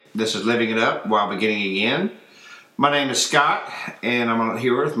This is Living It Up While Beginning Again. My name is Scott, and I'm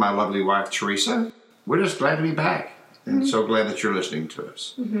here with my lovely wife, Teresa. We're just glad to be back, and so glad that you're listening to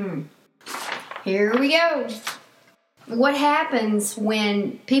us. Here we go. What happens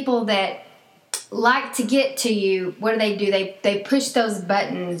when people that like to get to you, what do? They push those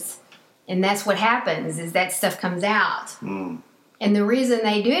buttons, and that's what happens, is that stuff comes out. And the reason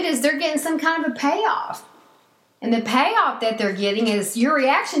they do it is they're getting some kind of a payoff. And the payoff that they're getting is your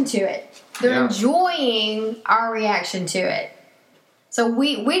reaction to it. They're enjoying our reaction to it. So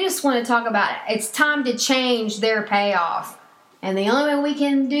we just want to talk about it. It's time to change their payoff. And the only way we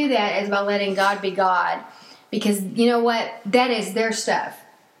can do that is by letting God be God. Because you know what? That is their stuff.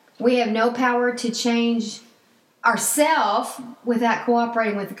 We have no power to change ourselves without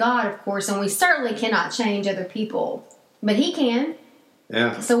cooperating with God, of course. And we certainly cannot change other people. But He can.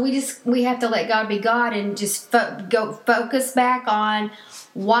 Yeah. So we have to let God be God and just focus back on,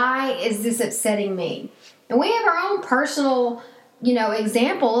 why is this upsetting me? And we have our own personal,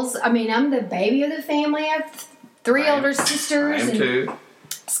 examples. I mean, I'm the baby of the family. I have three older sisters. I am too.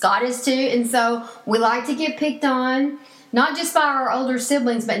 Scott is too. And so we like to get picked on, not just by our older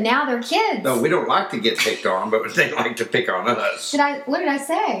siblings, but now they're kids. No, we don't like to get picked on, but they like to pick on us. What did I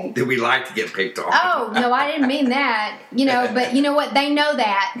say? Do we like to get picked on? Oh, no, I didn't mean that. But you know what? They know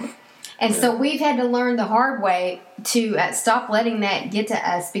that. And so we've had to learn the hard way to stop letting that get to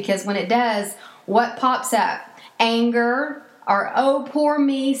us, because when it does, what pops up? Anger, or oh, poor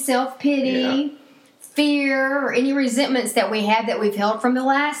me, self-pity, fear, or any resentments that we have that we've held from the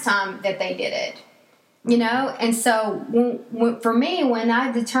last time that they did it. And so for me, when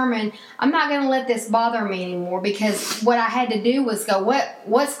I determined I'm not going to let this bother me anymore, because what I had to do was go,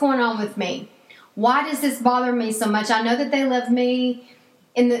 what's going on with me? Why does this bother me so much? I know that they love me,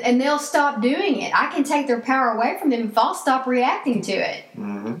 and they'll stop doing it. I can take their power away from them if I'll stop reacting to it.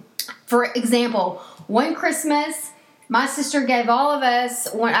 Mm-hmm. For example, one Christmas, my sister gave all of us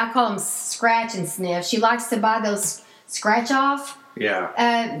I call them scratch and sniff. She likes to buy those scratch off.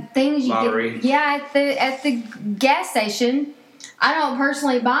 Things you lottery. Get, at the gas station. I don't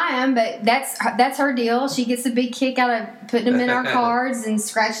personally buy them, but that's her deal. She gets a big kick out of putting them in our cards and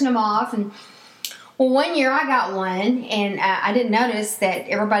scratching them off. And one year I got one, and I didn't notice that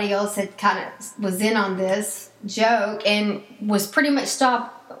everybody else had kind of was in on this joke and was pretty much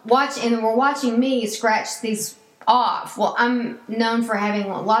stopped watching, and were watching me scratch these off. Well, I'm known for having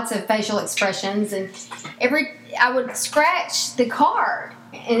lots of facial expressions, and I would scratch the card,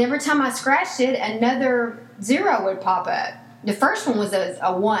 and every time I scratched it, another zero would pop up. The first one was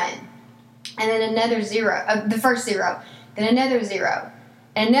a 1, and then another zero, the first zero, then another zero,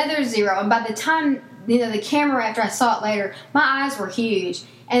 another zero, and by the time, the camera, after I saw it later, my eyes were huge,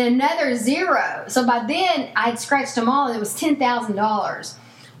 and another zero. So by then, I had scratched them all, and it was $10,000.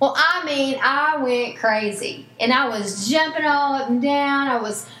 Well, I went crazy, and I was jumping all up and down. I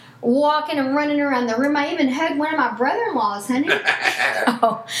was walking and running around the room. I even hugged one of my brother-in-laws, honey.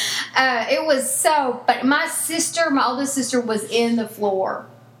 It was so, but my oldest sister, was in the floor.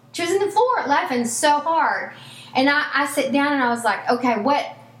 She was in the floor laughing so hard. And I sat down and I was like, okay,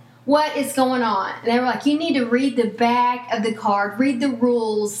 what is going on? And they were like, you need to read the back of the card, read the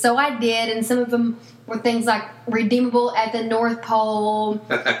rules. So I did, and some of them were things like redeemable at the North Pole,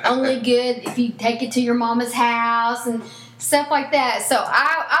 only good if you take it to your mama's house, and stuff like that. So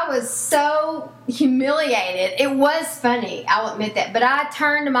I was so humiliated. It was funny, I'll admit that. But I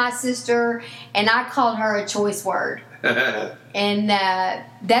turned to my sister and I called her a choice word. And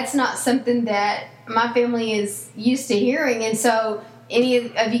that's not something that my family is used to hearing. And so any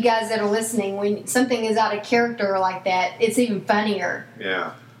of you guys that are listening, when something is out of character like that, it's even funnier.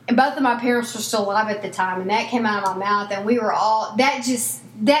 Yeah. And both of my parents were still alive at the time, and that came out of my mouth, and we were all, that just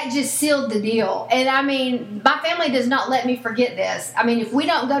sealed the deal. And my family does not let me forget this. If we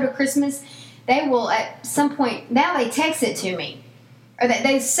don't go to Christmas, they will at some point, now they text it to me, or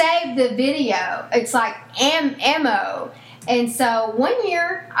they save the video. It's like ammo. And so one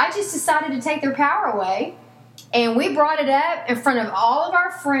year, I just decided to take their power away, and we brought it up in front of all of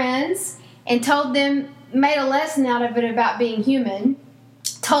our friends and told them, made a lesson out of it about being human,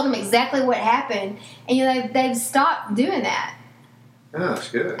 told them exactly what happened, and they've stopped doing that. Oh, that's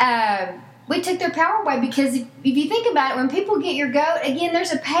good. We took their power away, because if you think about it, when people get your goat, again,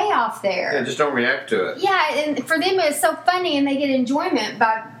 there's a payoff there. Yeah, just don't react to it. Yeah, and for them it's so funny, and they get enjoyment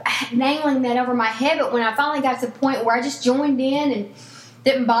by nailing that over my head. But when I finally got to the point where I just joined in and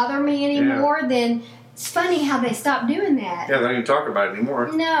didn't bother me anymore, then it's funny how they stopped doing that. Yeah, they don't even talk about it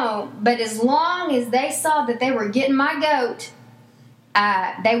anymore. No, but as long as they saw that they were getting my goat,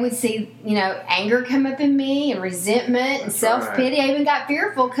 they would see, anger come up in me and resentment and self-pity. Right. I even got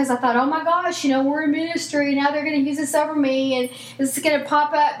fearful because I thought, oh my gosh, we're in ministry. Now they're going to use this over me and this is going to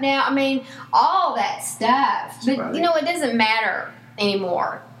pop up now. I mean, all that stuff. But, right. It doesn't matter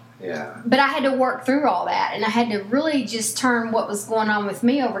anymore. Yeah. But I had to work through all that. And I had to really just turn what was going on with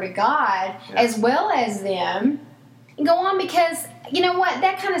me over to God as well as them and go on because, you know what?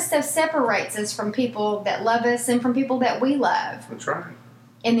 That kind of stuff separates us from people that love us and from people that we love. That's right.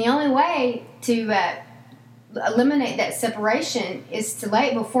 And the only way to eliminate that separation is to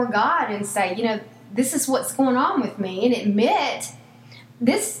lay it before God and say, this is what's going on with me, and admit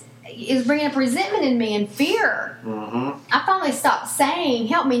this is bringing up resentment in me and fear. Mm-hmm. I finally stopped saying,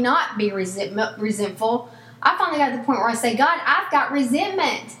 help me not be resentful. I finally got to the point where I say, God, I've got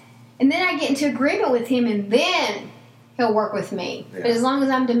resentment. And then I get into agreement with him, and then he'll work with me. Yeah. But as long as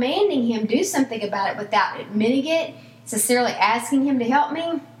I'm demanding him do something about it without admitting it, sincerely asking him to help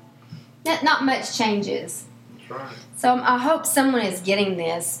me, not much changes. That's right. So I hope someone is getting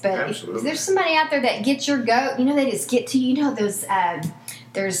this. But if there's somebody out there that gets your goat, they just get to you.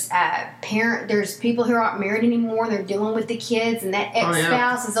 There's people who aren't married anymore. They're dealing with the kids, and that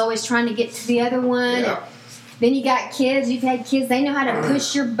ex-spouse is always trying to get to the other one. Yeah. Then you got kids. You've had kids. They know how to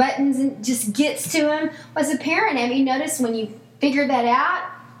push your buttons and just gets to them. Well, as a parent, have you noticed when you figure that out,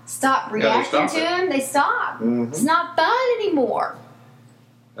 stop reacting to them, they stop. Mm-hmm. It's not fun anymore.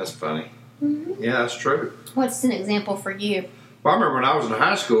 That's funny. Mm-hmm. Yeah, that's true. What's an example for you? Well, I remember when I was in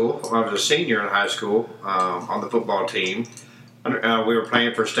high school, I was a senior in high school on the football team. We were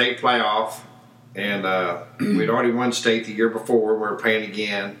playing for state playoff, and we'd already won state the year before. We were playing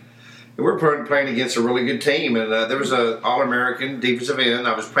again. And we were playing against a really good team, and there was an All-American defensive end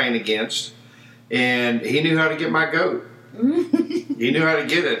I was playing against, and he knew how to get my goat. He knew how to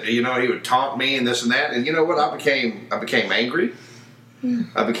get it. He would taunt me and this and that, and you know what? I became angry.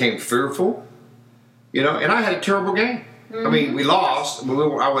 I became fearful. And I had a terrible game. I mean, we lost.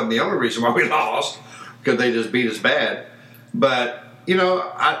 I wasn't the only reason why we lost because they just beat us bad. But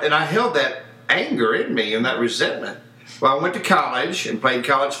I held that anger in me and that resentment. Well, I went to college and played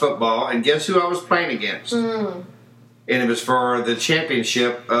college football, and guess who I was playing against? And it was for the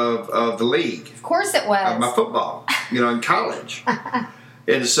championship of the league. Of course it was. Of my football, in college.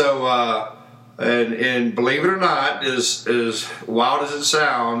 And so, and believe it or not, as wild as it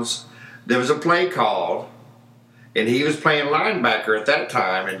sounds, there was a play called, and he was playing linebacker at that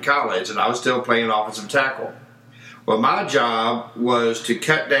time in college, and I was still playing offensive tackle. Well, my job was to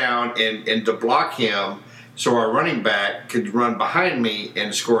cut down and to block him so our running back could run behind me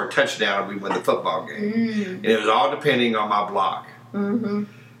and score a touchdown and we win the football game. And it was all depending on my block. And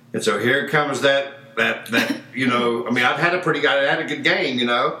so here comes that I mean, I had a good game,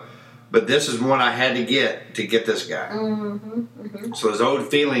 but this is one I had to get this guy. So those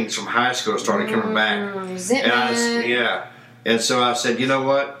old feelings from high school started coming back. Resentment. And so I said, you know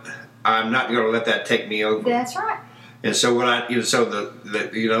what? I'm not going to let that take me over. That's right. And so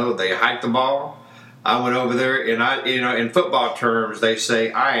they hiked the ball. I went over there, and in football terms, they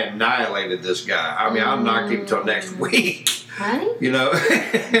say I annihilated this guy. I mean, I knocked him till next week. Honey?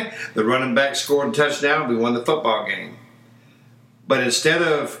 The running back scored a touchdown. We won the football game. But instead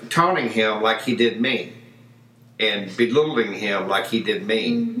of taunting him like he did me, and belittling him like he did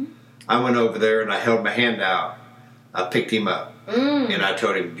me, I went over there and I held my hand out. I picked him up, and I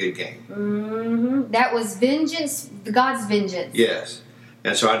told him, good game. That was vengeance, God's vengeance. Yes.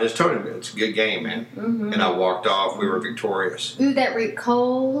 And so I just told him, it's a good game, man. And I walked off. We were victorious. Ooh, that reaped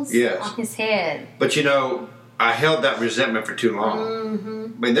coals on his head. But, I held that resentment for too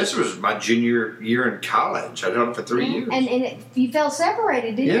long. I mean, this was my junior year in college. I held it for 3 years. And you felt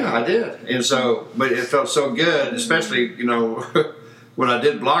separated, didn't you? Yeah, I did. And so, but it felt so good, especially, when I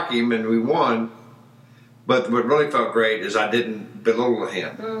did block him and we won. But what really felt great is I didn't belittle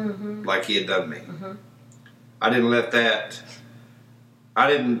him like he had done me. I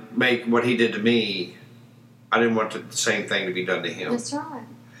didn't make what he did to me, I didn't want the same thing to be done to him. That's right.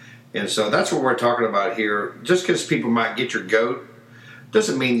 And so that's what we're talking about here. Just because people might get your goat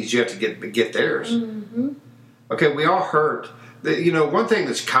doesn't mean that you have to get theirs. Okay, we all hurt. One thing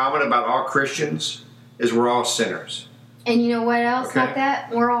that's common about all Christians is we're all sinners. And you know what else like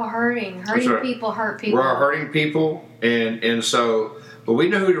that? We're all hurting. Hurting people hurt people. We're all hurting people, and so, but we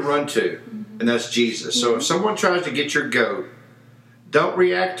know who to run to, and that's Jesus. So if someone tries to get your goat, don't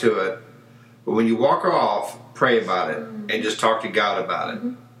react to it, but when you walk off, pray about it, and just talk to God about it.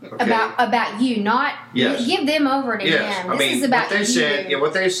 Okay? About you, not give them over to Him. This is about you.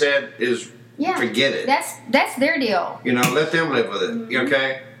 What they said is forget it. That's their deal. Let them live with it.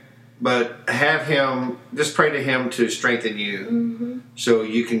 Okay, but have him, just pray to him to strengthen you so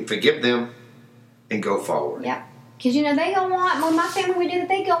you can forgive them and go forward. Yeah. Because, they go on, when my family would do that,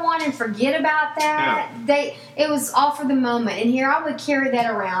 they go on and forget about that. Yeah. It was all for the moment. And here I would carry that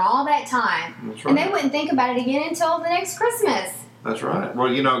around all that time. That's right. And they wouldn't think about it again until the next Christmas. That's right.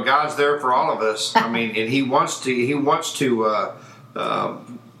 Well, God's there for all of us. I mean, and He wants to.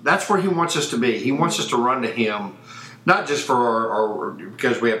 That's where He wants us to be. He wants us to run to Him, not just for our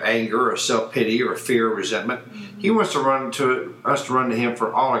because we have anger or self pity or fear or resentment. He wants to run to Him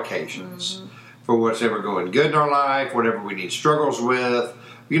for all occasions, for what's ever going good in our life, whatever we need struggles with,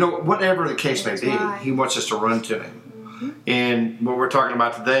 whatever the case may be. Right. He wants us to run to Him. And what we're talking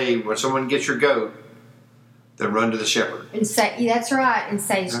about today, when someone gets your goat, then run to the shepherd. And say, that's right. And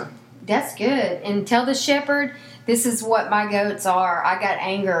say, that's good. And tell the shepherd, this is what my goats are. I got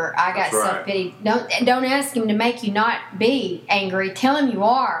anger. I got self-pity. Don't ask him to make you not be angry. Tell him you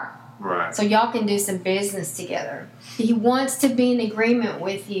are. Right. So y'all can do some business together. He wants to be in agreement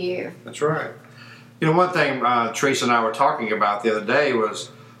with you. That's right. One thing Teresa and I were talking about the other day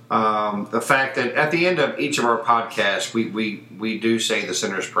was the fact that at the end of each of our podcasts, we do say the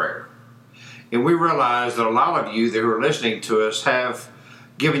sinner's prayer. And we realize that a lot of you that are listening to us have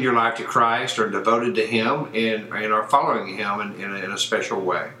given your life to Christ or devoted to Him and are following Him in a special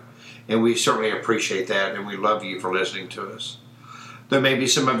way. And we certainly appreciate that, and we love you for listening to us. There may be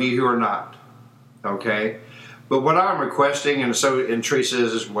some of you who are not, okay? But what I'm requesting, and Teresa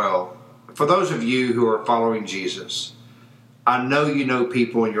is as well, for those of you who are following Jesus, I know you know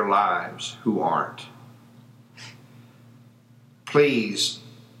people in your lives who aren't. Please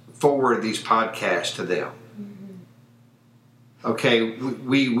forward these podcasts to them. Okay,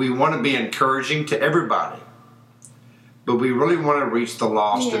 we want to be encouraging to everybody, but we really want to reach the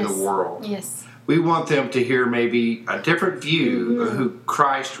lost in the world. Yes. We want them to hear maybe a different view of who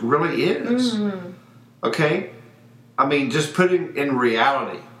Christ really is. Okay? I mean, just put it in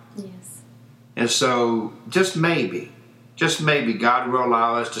reality. Yes. And so, just maybe, God will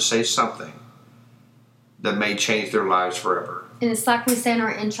allow us to say something that may change their lives forever. And it's like we say in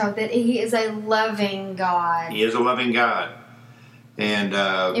our intro, that He is a loving God. He is a loving God.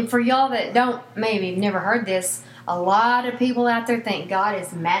 And for y'all that maybe never heard this, a lot of people out there think God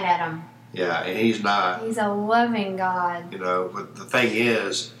is mad at them. Yeah, and He's not. He's a loving God. But the thing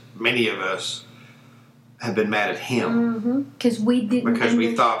is, many of us have been mad at Him. Because we didn't. Because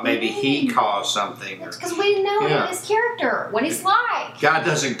we thought maybe He caused something. Because we didn't know His character, what He's like. God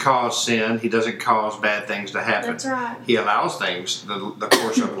doesn't cause sin. He doesn't cause bad things to happen. That's right. He allows things, the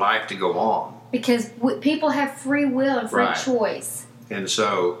course of life, to go on. Because people have free will and free choice. And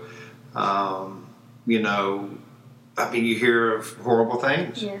so, you hear of horrible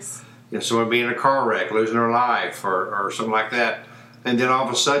things. Yes. Someone being in a car wreck, losing their life, or something like that. And then all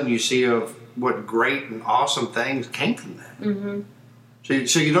of a sudden you see of what great and awesome things came from that.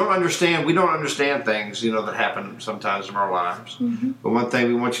 So you don't understand, we don't understand things, that happen sometimes in our lives. But one thing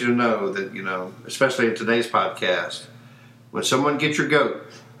we want you to know that, especially in today's podcast, when someone gets your goat,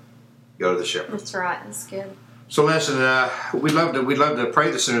 go to the shepherd. That's right. That's good. So listen, we'd love to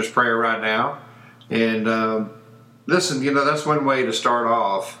pray the sinner's prayer right now. And listen, that's one way to start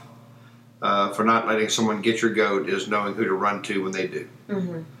off for not letting someone get your goat is knowing who to run to when they do.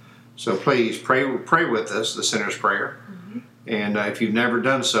 So please pray with us the sinner's prayer. And if you've never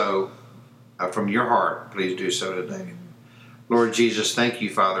done so from your heart, please do so today. Lord Jesus, thank you,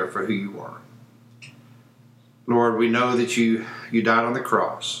 Father, for who you are. Lord, we know that you died on the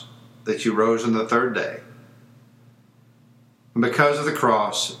cross, that you rose on the third day. And because of the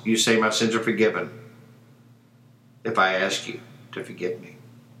cross, you say my sins are forgiven if I ask you to forgive me.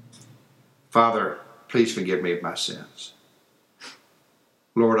 Father, please forgive me of my sins.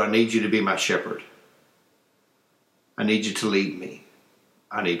 Lord, I need you to be my shepherd. I need you to lead me.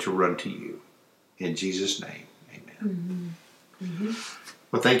 I need to run to you. In Jesus' name, amen.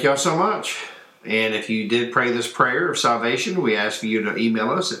 Well, thank y'all so much. And if you did pray this prayer of salvation, we ask for you to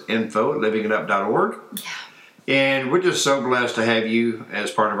email us at info@livingitup.org. Yeah. And we're just so blessed to have you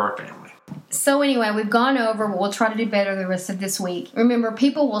as part of our family. So anyway, we've gone over. We'll try to do better the rest of this week. Remember,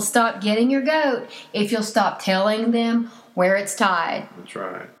 people will stop getting your goat if you'll stop telling them where it's tied. That's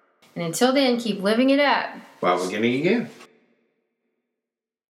right. And until then, keep living it up. While beginning again.